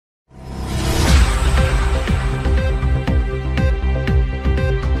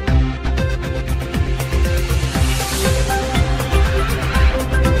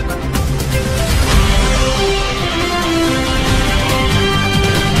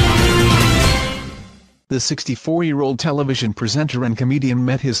The 64-year-old television presenter and comedian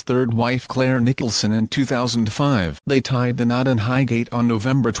met his third wife Claire Nicholson in 2005. They tied the knot in Highgate on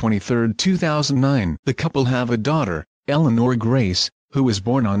November 23, 2009. The couple have a daughter, Eleanor Grace, who was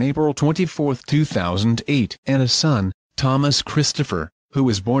born on April 24, 2008, and a son, Thomas Christopher, who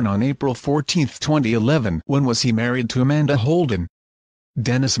was born on April 14, 2011. When was he married to Amanda Holden?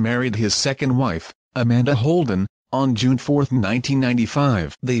 Dennis married his second wife, Amanda Holden, on June 4,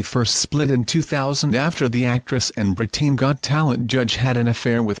 1995. They first split in 2000 after the actress and Britain's Got Talent judge had an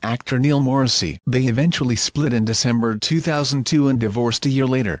affair with actor Neil Morrissey. They eventually split in December 2002 and divorced a year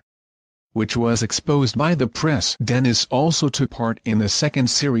later, which was exposed by the press. Dennis also took part in the second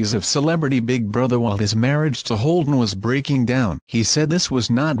series of Celebrity Big Brother while his marriage to Holden was breaking down. He said this was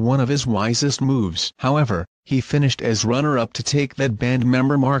not one of his wisest moves. However, he finished as runner-up to take that band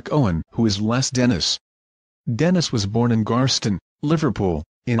member Mark Owen, who is less Dennis. Dennis was born in Garston, Liverpool,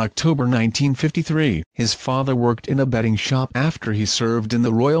 in October 1953. His father worked in a betting shop after he served in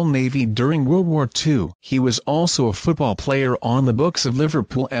the Royal Navy during World War II. He was also a football player on the books of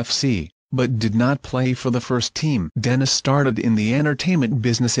Liverpool FC, but did not play for the first team. Dennis started in the entertainment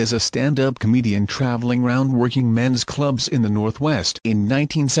business as a stand-up comedian traveling around working men's clubs in the Northwest. In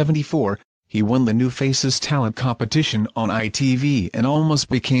 1974, he won the New Faces talent competition on ITV and almost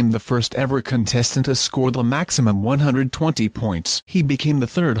became the first ever contestant to score the maximum 120 points. He became the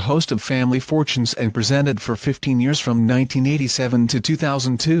third host of Family Fortunes and presented for 15 years from 1987 to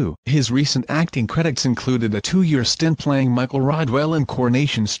 2002. His recent acting credits included a 2-year stint playing Michael Rodwell in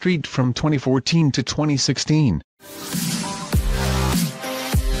Coronation Street from 2014 to 2016.